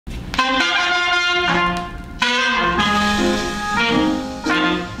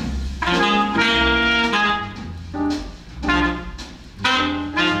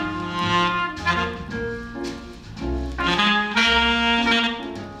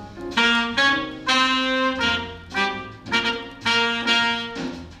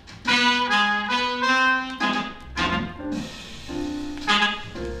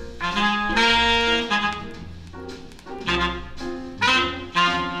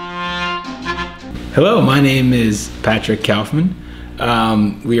Hello, my name is Patrick Kauffman.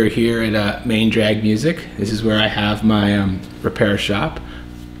 We are here at Main Drag Music. This is where I have my repair shop.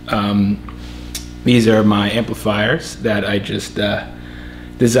 These are my amplifiers that I just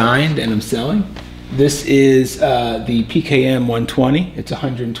designed and I'm selling. This is the PKM 120. It's a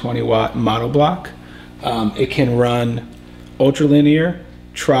 120 watt monoblock. It can run ultralinear,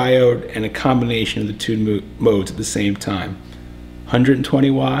 triode, and a combination of the two modes at the same time.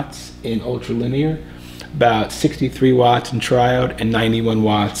 120 watts in ultralinear, about 63 watts in triode, and 91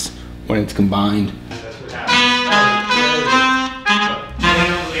 watts when it's combined. That's what happens.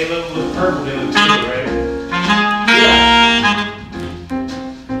 They look purple, they look too, right?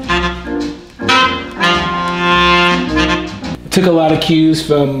 I took a lot of cues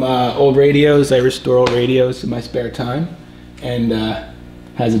from old radios. I restore old radios in my spare time, and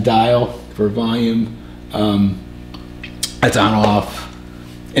has a dial for volume. That's on off.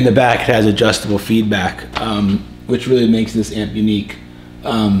 In the back it has adjustable feedback, which really makes this amp unique,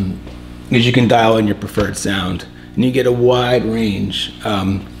 because you can dial in your preferred sound and you get a wide range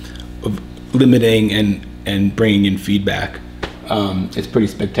of limiting and bringing in feedback. It's pretty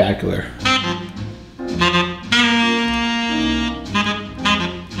spectacular.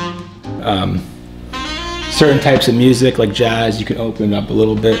 Certain types of music like jazz, you can open it up a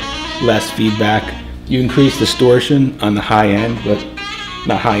little bit, less feedback. You increase distortion on the high end, but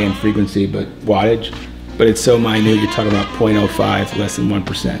not high end frequency, but wattage. But it's so minute, you're talking about 0.05, less than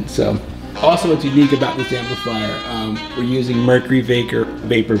 1%. So, also what's unique about this amplifier, we're using mercury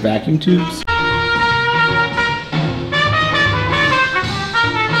vapor vacuum tubes.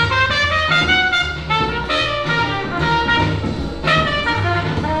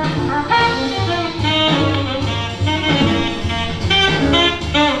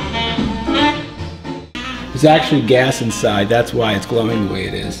 There's actually gas inside, that's why it's glowing the way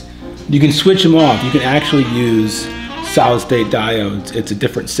it is. You can switch them off. You can actually use solid state diodes. It's a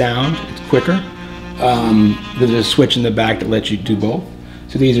different sound, it's quicker. There's a switch in the back that lets you do both.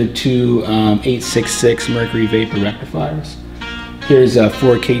 So these are two 866 mercury vapor rectifiers. Here's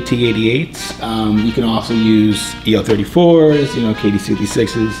 4 KT88s. You can also use EL34s,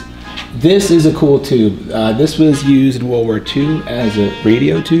 KT66s. This is a cool tube. This was used in World War II as a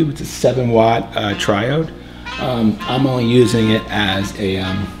radio tube. It's a 7 watt triode. I'm only using it as a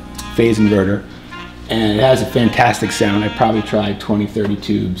phase inverter, and it has a fantastic sound. I probably tried 20-30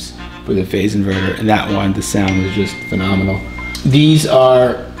 tubes for the phase inverter, and that one, the sound was just phenomenal. These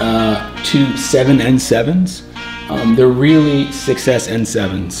are two 7N7s. They're really 6S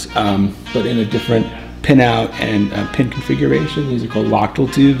N7s, but in a different pinout and pin configuration. These are called Loctile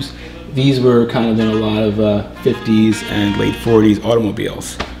tubes. These were kind of in a lot of 50s and late 40s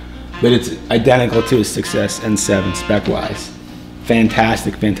automobiles. But it's identical to a 6S N7 spec-wise.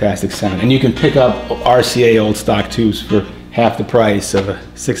 Fantastic, fantastic sound. And you can pick up RCA old stock tubes for half the price of a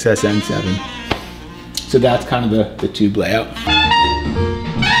 6S N7. So that's kind of the tube layout.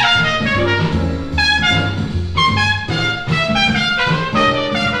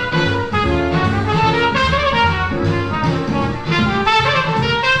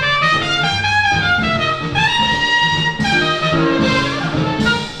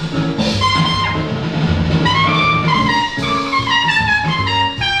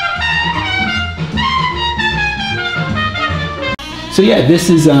 So yeah, this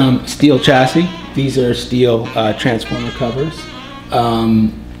is steel chassis. These are steel transformer covers.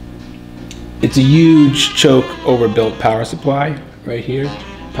 It's a huge choke overbuilt power supply right here.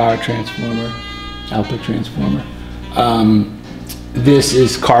 Power transformer, output transformer. This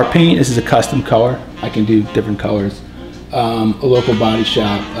is car paint. This is a custom color. I can do different colors. A local body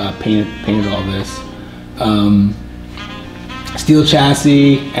shop painted all this. Steel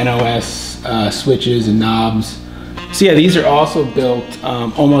chassis, NOS switches and knobs. So yeah, these are also built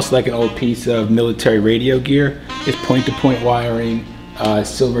almost like an old piece of military radio gear. It's point-to-point wiring,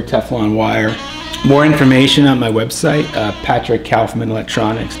 silver Teflon wire. More information on my website,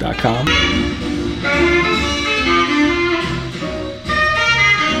 patrickkaufmanelectronics.com.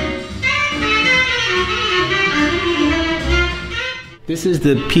 This is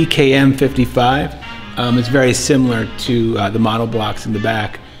the PKM 55. It's very similar to the monoblocks in the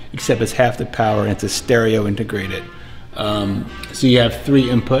back, except it's half the power and it's a stereo integrated. So you have 3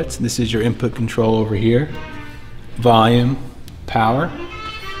 inputs. This is your input control over here. Volume, power.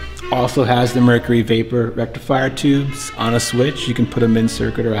 Also has the mercury vapor rectifier tubes on a switch. You can put them in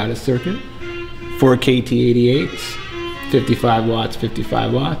circuit or out of circuit. 4 KT88s, 55 watts,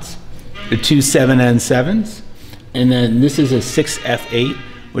 55 watts. The 2 7N7s. And then this is a 6F8,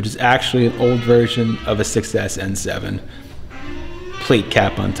 which is actually an old version of a 6S N7. Plate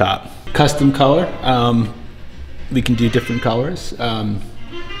cap on top. custom color. We can do different colors.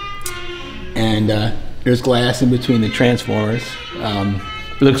 There's glass in between the transformers.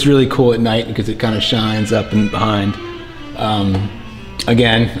 It looks really cool at night because it kind of shines up and behind.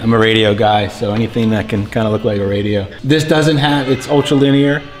 Again, I'm a radio guy, so anything that can kind of look like a radio. This doesn't have, it's ultra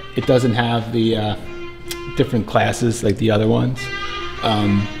linear. It doesn't have the different classes like the other ones.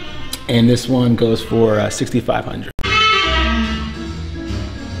 And this one goes for $6,500.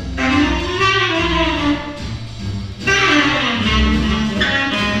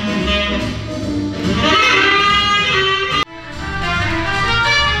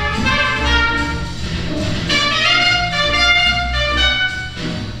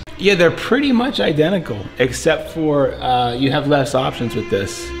 Yeah, they're pretty much identical, except for you have less options with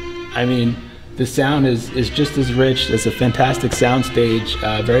this. I mean, the sound is just as rich. It's a fantastic sound stage,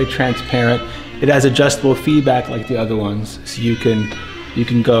 very transparent. It has adjustable feedback like the other ones, so you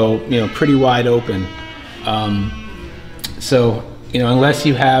can go pretty wide open. So unless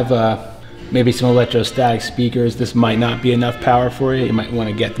you have maybe some electrostatic speakers, this might not be enough power for you. You might want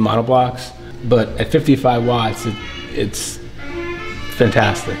to get the monoblocks, but at 55 watts, it's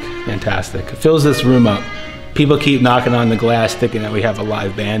fantastic, fantastic. It fills this room up. People keep knocking on the glass thinking that we have a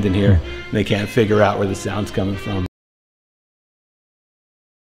live band in here, and they can't figure out where the sound's coming from.